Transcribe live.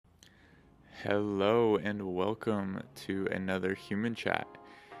Hello and welcome to another human chat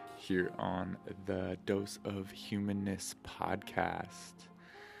here on the Dose of Humanness podcast.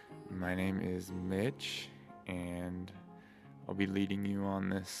 My name is Mitch and I'll be leading you on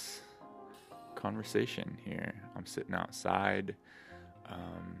this conversation here. I'm sitting outside,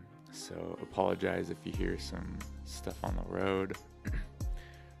 so apologize if you hear some stuff on the road.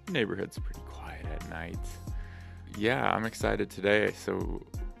 The neighborhood's pretty quiet at night. Yeah, I'm excited today. So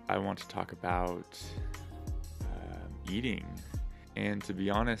I want to talk about eating. And to be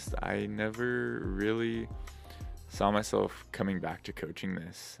honest, I never really saw myself coming back to coaching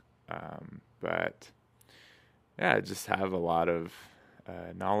this. But yeah, I just have a lot of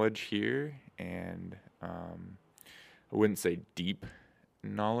knowledge here. And I wouldn't say deep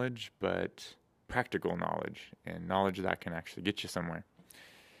knowledge, but practical knowledge and knowledge that can actually get you somewhere.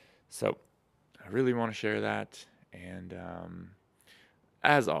 So I really want to share that. And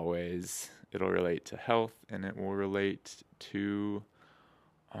as always, it'll relate to health and it will relate to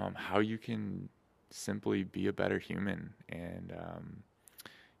how you can simply be a better human. And,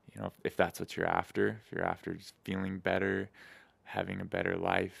 if that's what you're after, if you're after just feeling better, having a better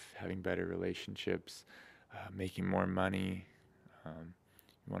life, having better relationships, making more money,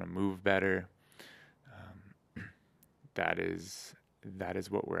 you want to move better, that is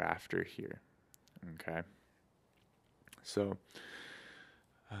what we're after here. Okay. So,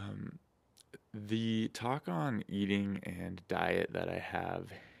 the talk on eating and diet that I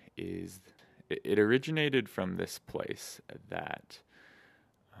have it originated from this place that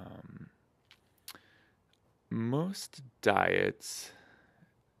most diets,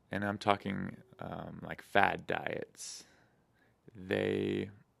 and I'm talking like fad diets, they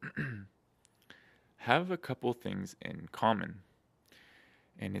have a couple things in common.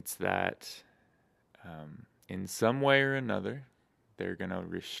 And it's that in some way or another, they're going to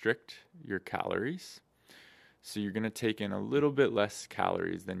restrict your calories. So you're going to take in a little bit less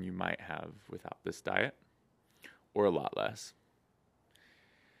calories than you might have without this diet, or a lot less.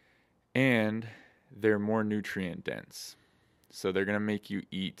 And they're more nutrient dense. So they're going to make you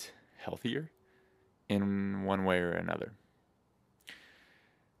eat healthier in one way or another.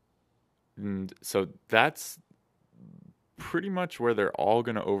 And so that's pretty much where they're all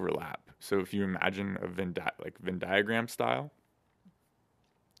going to overlap. So if you imagine a Venn diagram style,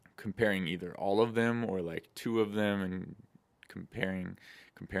 comparing either all of them or like two of them and comparing,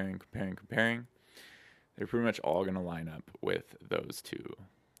 they're pretty much all going to line up with those two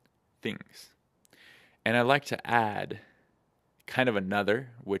things. And I like to add kind of another,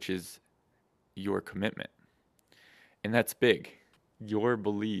 which is your commitment. And that's big. Your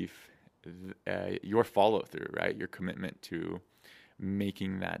belief, your follow through, right? Your commitment to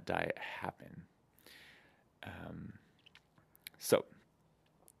making that diet happen. So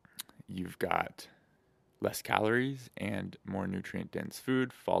you've got less calories and more nutrient dense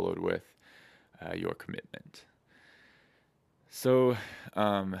food followed with your commitment. So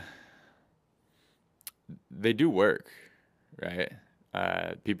they do work, right?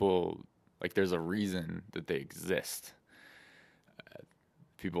 People, like, there's a reason that they exist.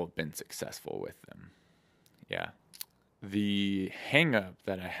 People have been successful with them. Yeah. The hang up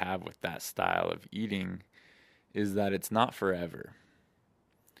that I have with that style of eating is that it's not forever.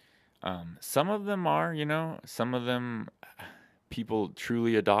 Some of them are, some of them people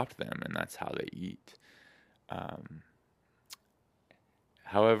truly adopt them and that's how they eat.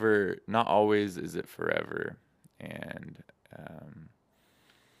 However, not always is it forever. And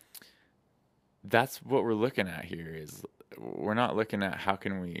that's what we're looking at here is we're not looking at how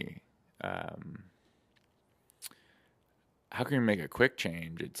can we make a quick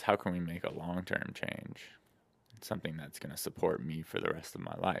change. It's how can we make a long-term change. It's something that's going to support me for the rest of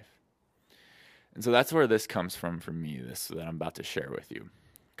my life. And so that's where this comes from for me, this that I'm about to share with you.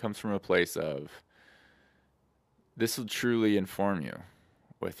 It comes from a place of this will truly inform you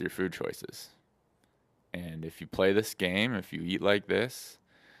with your food choices. And if you play this game, if you eat like this,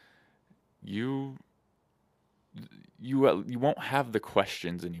 you won't have the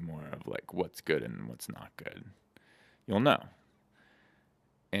questions anymore of like what's good and what's not good. You'll know.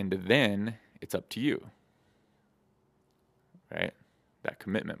 And then it's up to you. Right? That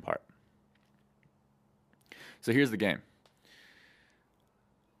commitment part. So here's the game.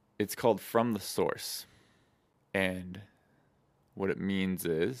 It's called From the Source. And what it means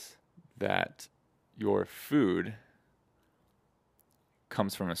is that your food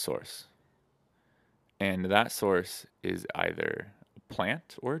comes from a source. And that source is either a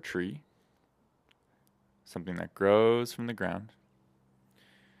plant or a tree, something that grows from the ground,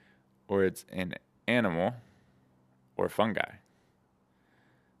 or it's an animal or fungi.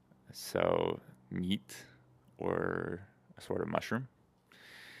 So meat or a sort of mushroom.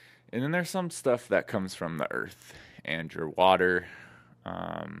 And then there's some stuff that comes from the earth and your water,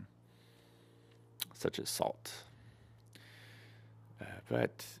 um, such as salt.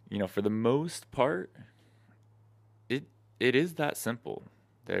 But for the most part, it it is that simple.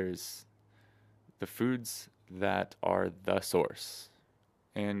 There's the foods that are the source.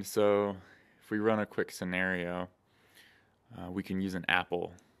 And so, if we run a quick scenario, we can use an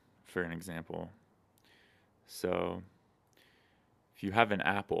apple for an example. So, if you have an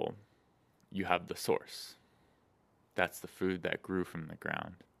apple, you have the source. That's the food that grew from the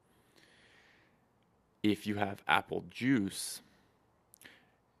ground. If you have apple juice,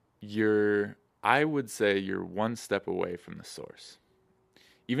 I would say you're one step away from the source.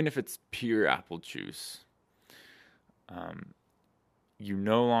 Even if it's pure apple juice, you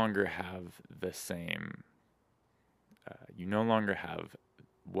no longer have the same, you no longer have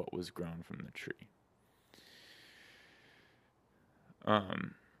what was grown from the tree.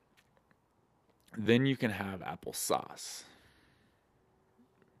 Then you can have applesauce,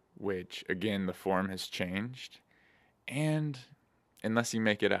 which again, the form has changed. And unless you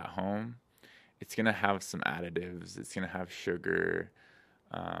make it at home, it's going to have some additives. It's going to have sugar,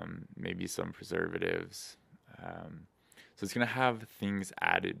 maybe some preservatives. So it's going to have things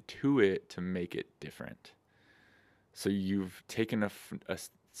added to it to make it different. So you've taken a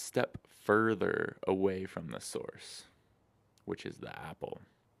step further away from the source, which is the apple.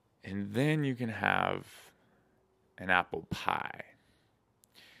 And then you can have an apple pie.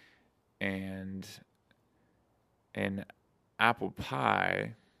 And an apple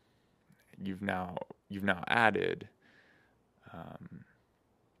pie, you've now added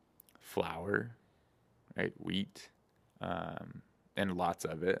flour, right? Wheat, and lots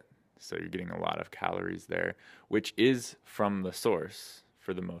of it. So you're getting a lot of calories there, which is from the source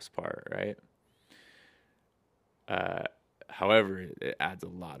for the most part, right? However, it adds a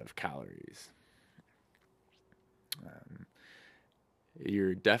lot of calories.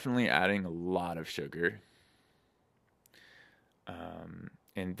 You're definitely adding a lot of sugar.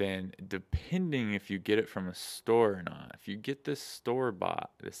 And then depending if you get it from a store or not, if you get this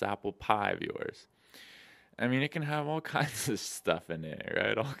store-bought, this apple pie of yours, I mean, it can have all kinds of stuff in it,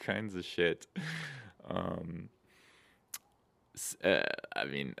 right? All kinds of shit. I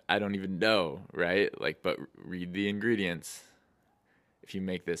mean, I don't even know, right? But read the ingredients. If you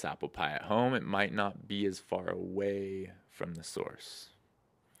make this apple pie at home, it might not be as far away from the source.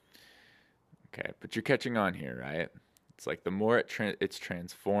 Okay, but you're catching on here, right? It's like the more it's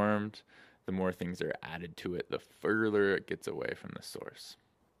transformed, the more things are added to it, the further it gets away from the source.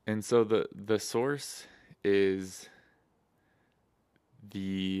 And so the source is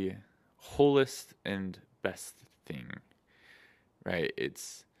the wholest and best thing, right?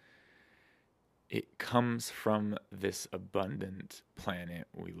 It comes from this abundant planet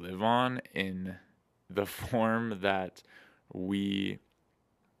we live on in the form that we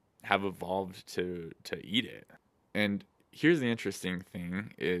have evolved to eat it. And here's the interesting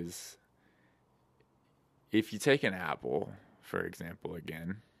thing is, if you take an apple, for example,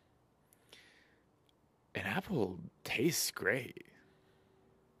 again, an apple tastes great,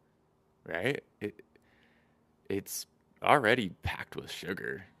 right? It's already packed with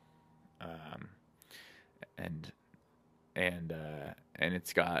sugar, and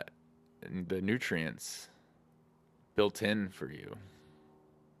it's got the nutrients built in for you.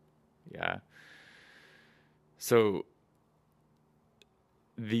 Yeah. So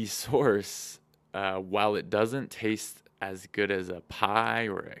the source, while it doesn't taste as good as a pie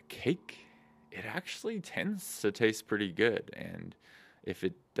or a cake, it actually tends to taste pretty good. And if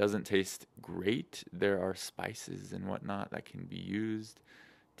it doesn't taste great, there are spices and whatnot that can be used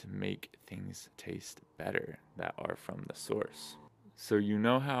to make things taste better that are from the source. So you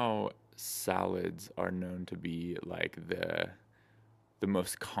know how salads are known to be like the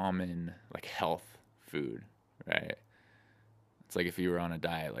most common like health food, right? It's like if you were on a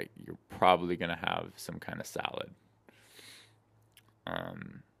diet, like you're probably gonna have some kind of salad.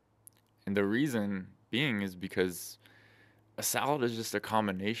 And the reason being is because a salad is just a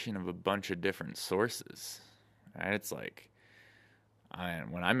combination of a bunch of different sources, right? It's like,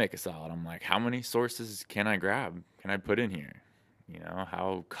 when I make a salad, I'm like, how many sources can I grab? Can I put in here?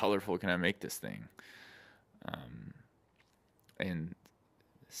 How colorful can I make this thing? And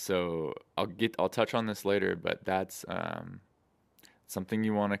so I'll touch on this later, but that's something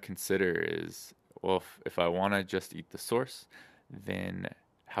you want to consider is, well, if I want to just eat the source, then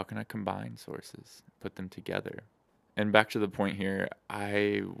how can I combine sources, put them together? And back to the point here,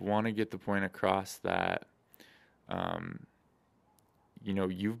 I want to get the point across that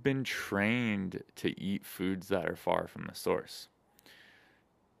you've been trained to eat foods that are far from the source.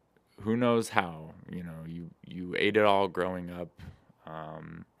 Who knows how? You ate it all growing up.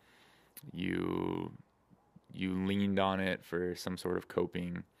 Um, you you leaned on it for some sort of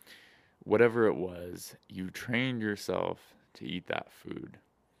coping. Whatever it was, you trained yourself to eat that food,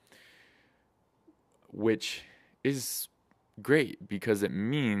 which is great because it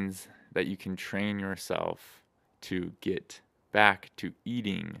means that you can train yourself to get back to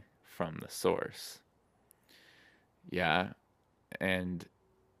eating from the source. Yeah. And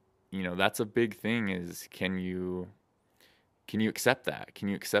that's a big thing is can you accept that? Can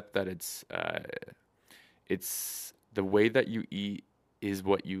you accept that it's the way that you eat is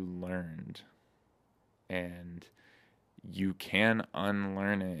what you learned, and you can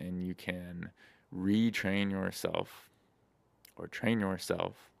unlearn it, and you can retrain yourself or train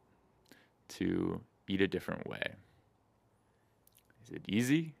yourself to eat a different way. Is it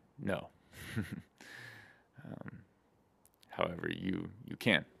easy? No. However, you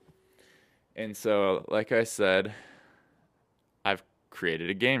can. And so, like I said, I've created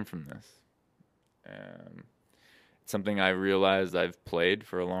a game from this. It's something I realized I've played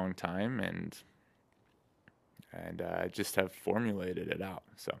for a long time, and I just have formulated it out.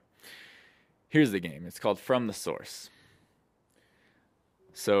 So here's the game. It's called From the Source.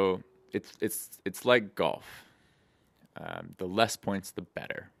 So it's like golf. The less points, the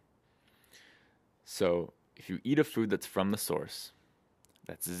better. So if you eat a food that's from the source,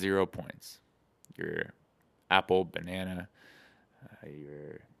 that's 0 points. Your apple, banana,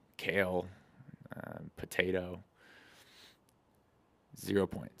 your kale, potato, 0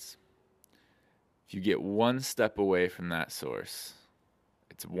 points. If you get one step away from that source,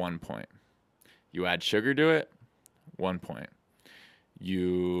 it's 1 point. You add sugar to it, 1 point.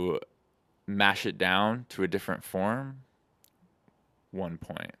 You mash it down to a different form, 1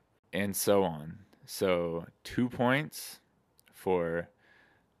 point, and so on. So 2 points for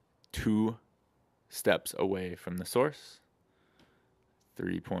 2 steps away from the source,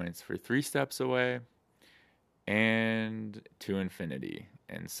 3 points for 3 steps away, and to infinity.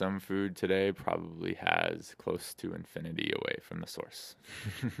 And some food today probably has close to infinity away from the source.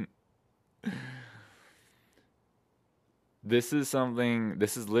 This is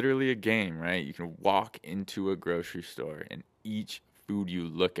literally a game, right? You can walk into a grocery store, and each food you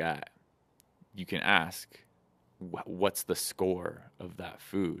look at, you can ask, what's the score of that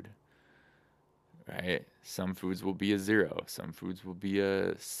food? Right? Some foods will be a 0. Some foods will be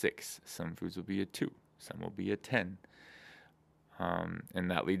a 6. Some foods will be a 2. Some will be a 10.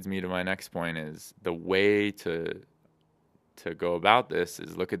 And that leads me to my next point is the way to go about this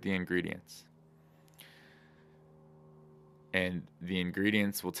is look at the ingredients. And the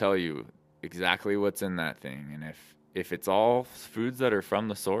ingredients will tell you exactly what's in that thing. And if it's all foods that are from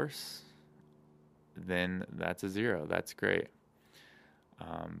the source, then that's a 0. That's great.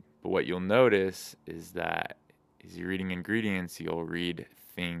 But what you'll notice is that as you're reading ingredients, you'll read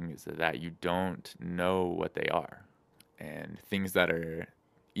things that you don't know what they are. And things that are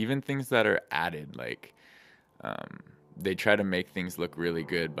added, like they try to make things look really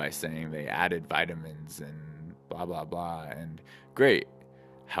good by saying they added vitamins and blah, blah, blah. And great.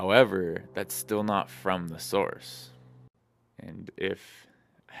 However, that's still not from the source. And if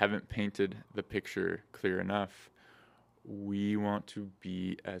I haven't painted the picture clear enough, we want to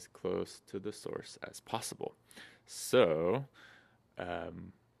be as close to the source as possible. So,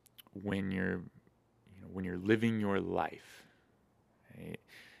 when you're living your life, right,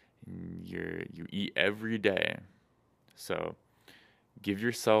 you eat every day. So, give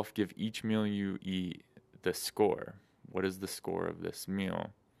each meal you eat the score. What is the score of this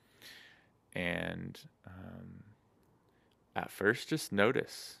meal? And at first, just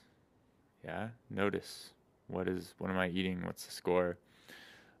notice. Yeah, notice. What am I eating? What's the score?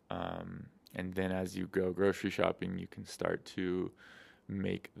 And then as you go grocery shopping, you can start to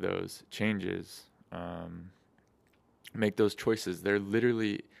make those changes, make those choices. They're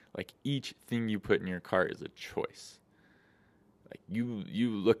literally like each thing you put in your cart is a choice. Like you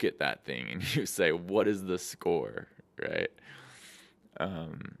look at that thing and you say, what is the score, right?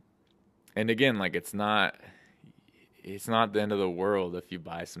 And again, like it's not the end of the world if you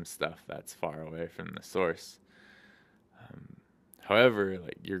buy some stuff that's far away from the source. However,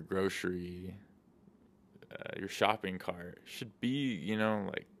 like your shopping cart should be,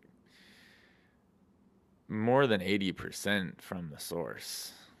 like more than 80% from the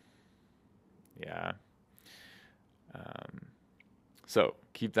source. Yeah. So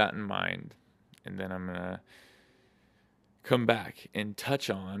keep that in mind. And then I'm going to come back and touch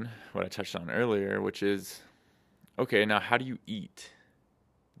on what I touched on earlier, which is, okay, now how do you eat?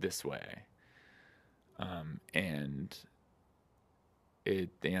 this way? And the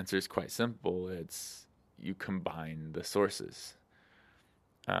answer is quite simple. It's you combine the sources.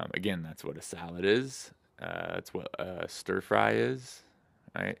 Again, that's what a salad is. That's what a stir fry is,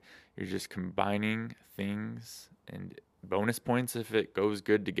 right? You're just combining things, and bonus points if it goes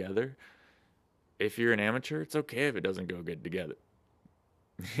good together. If you're an amateur, it's okay if it doesn't go good together.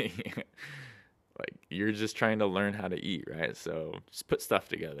 Like, you're just trying to learn how to eat, right? So just put stuff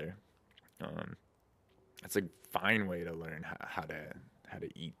together. That's a fine way to learn how to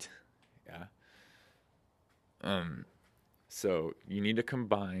eat. Yeah. So you need to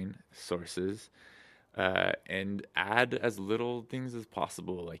combine sources and add as little things as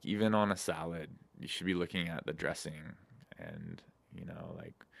possible. Like, even on a salad, you should be looking at the dressing and,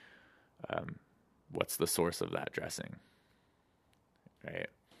 like, what's the source of that dressing, right?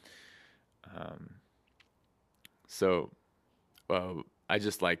 So I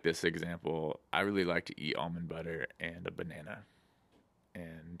just like this example. I really like to eat almond butter and a banana.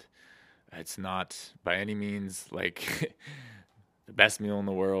 And it's not by any means like the best meal in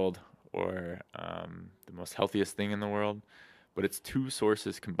the world or the most healthiest thing in the world, but it's two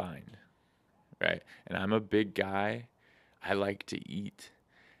sources combined, right? And I'm a big guy. I like to eat.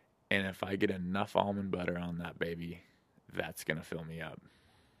 And if I get enough almond butter on that baby, that's going to fill me up.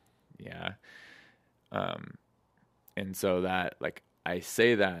 Yeah. And so that, like, I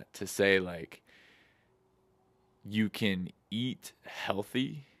say that to say, like, you can eat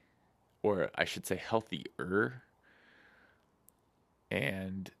healthy, or I should say healthier,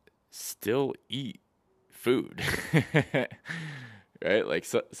 and still eat food, right? Like,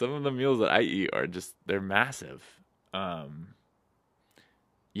 some of the meals that I eat are just, they're massive.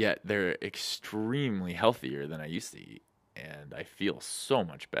 Yet they're extremely healthier than I used to eat, and I feel so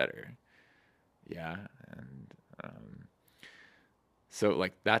much better. Yeah. And, so,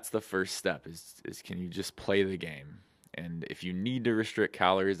 like, that's the first step is can you just play the game? And if you need to restrict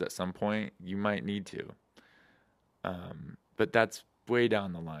calories at some point, you might need to. But that's way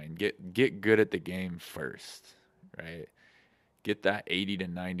down the line. Get good at the game first, right? Get that 80 to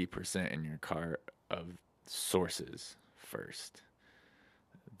 90% in your cart of sources first.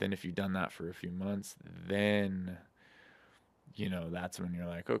 Then if you've done that for a few months, then that's when you're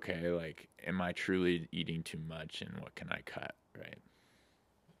like, okay, like, am I truly eating too much, and what can I cut, right?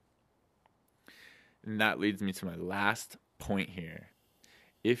 And that leads me to my last point here.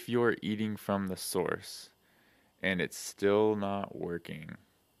 If you're eating from the source and it's still not working,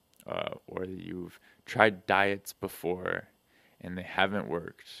 or you've tried diets before and they haven't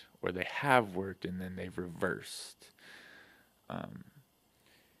worked, or they have worked and then they've reversed,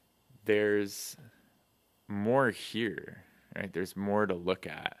 there's more here, right? There's more to look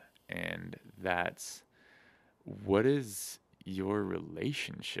at, and that's, what is your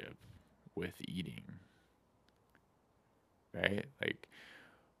relationship with eating, right? Like,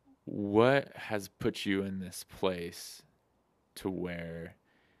 what has put you in this place to where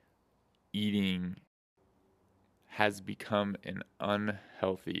eating has become an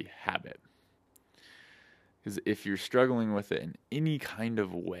unhealthy habit? Because if you're struggling with it in any kind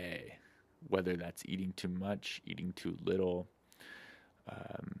of way, whether that's eating too much, eating too little,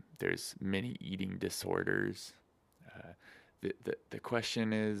 there's many eating disorders. The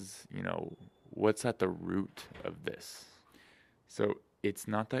question is, what's at the root of this? So it's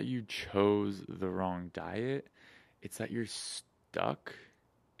not that you chose the wrong diet. It's that you're stuck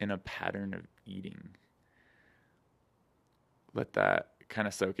in a pattern of eating. Let that kind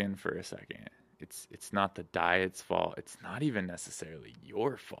of soak in for a second. It's not the diet's fault. It's not even necessarily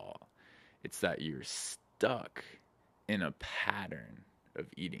your fault. It's that you're stuck in a pattern of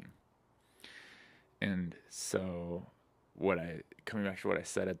eating. And so coming back to what I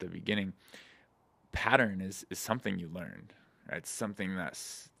said at the beginning, pattern is something you learned, right? It's something that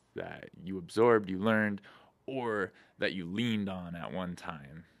you absorbed, you learned, or that you leaned on at one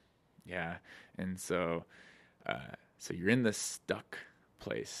time. Yeah. And so you're in this stuck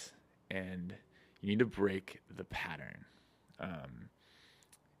place, and you need to break the pattern.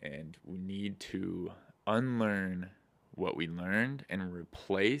 And we need to unlearn what we learned and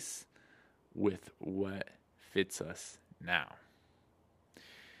replace with what fits us now.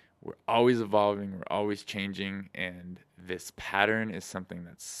 We're always evolving, we're always changing, and this pattern is something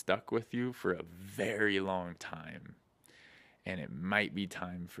that's stuck with you for a very long time. And it might be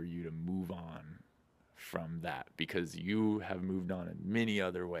time for you to move on from that, because you have moved on in many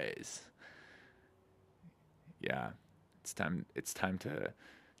other ways. Yeah, it's time to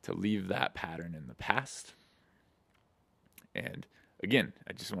leave that pattern in the past. And again,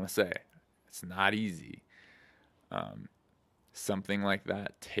 I just want to say, it's not easy. something like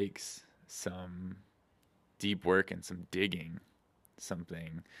that takes some deep work and some digging,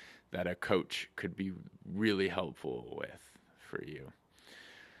 something that a coach could be really helpful with for you.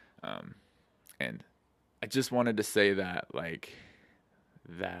 And I just wanted to say that, like,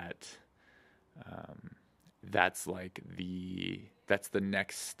 that's the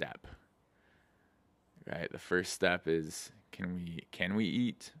next step, right? The first step is, can we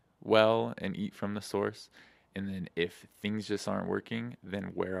eat well and eat from the source? And then if things just aren't working,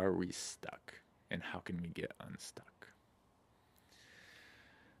 then where are we stuck? And how can we get unstuck?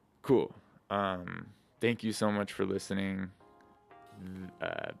 Cool. Thank you so much for listening.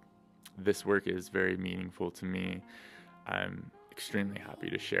 This work is very meaningful to me. I'm extremely happy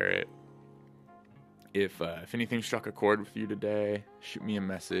to share it. If anything struck a chord with you today, shoot me a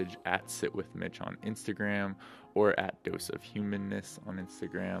message at SitWithMitch on Instagram or at Dose of Humanness on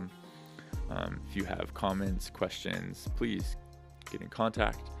Instagram. If you have comments, questions, please get in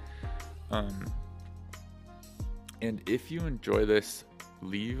contact. And if you enjoy this,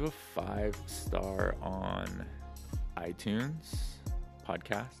 leave a 5-star on iTunes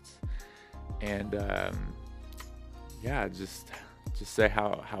podcasts, and just say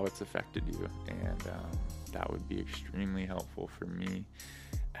how it's affected you, and that would be extremely helpful for me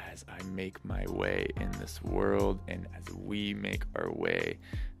as I make my way in this world and as we make our way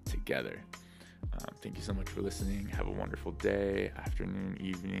together. Thank you so much for listening. Have a wonderful day, afternoon,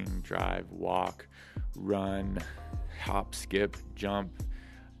 evening, drive, walk, run, hop, skip, jump,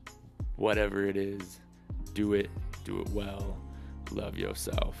 whatever it is. Do it well. Love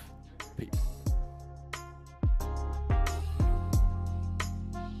yourself. Peace.